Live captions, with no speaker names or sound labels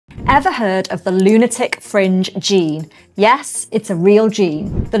ever heard of the lunatic fringe gene? Yes, it's a real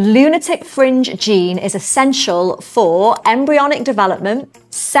gene. The lunatic fringe gene is essential for embryonic development,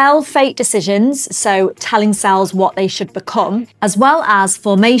 cell fate decisions, so telling cells what they should become, as well as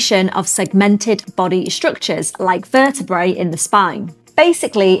formation of segmented body structures like vertebrae in the spine.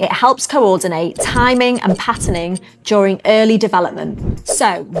 Basically, it helps coordinate timing and patterning during early development.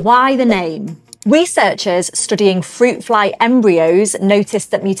 So, why the name? Researchers studying fruit fly embryos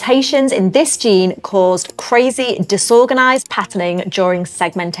noticed that mutations in this gene caused crazy, disorganized patterning during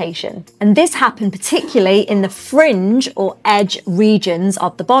segmentation. And this happened particularly in the fringe or edge regions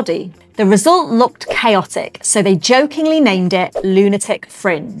of the body. The result looked chaotic, so they jokingly named it lunatic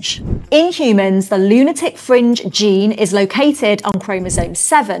fringe. In humans, the lunatic fringe gene is located on chromosome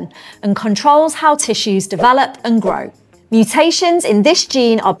 7 and controls how tissues develop and grow. Mutations in this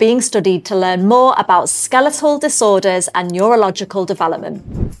gene are being studied to learn more about skeletal disorders and neurological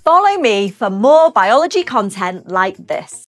development. Follow me for more biology content like this.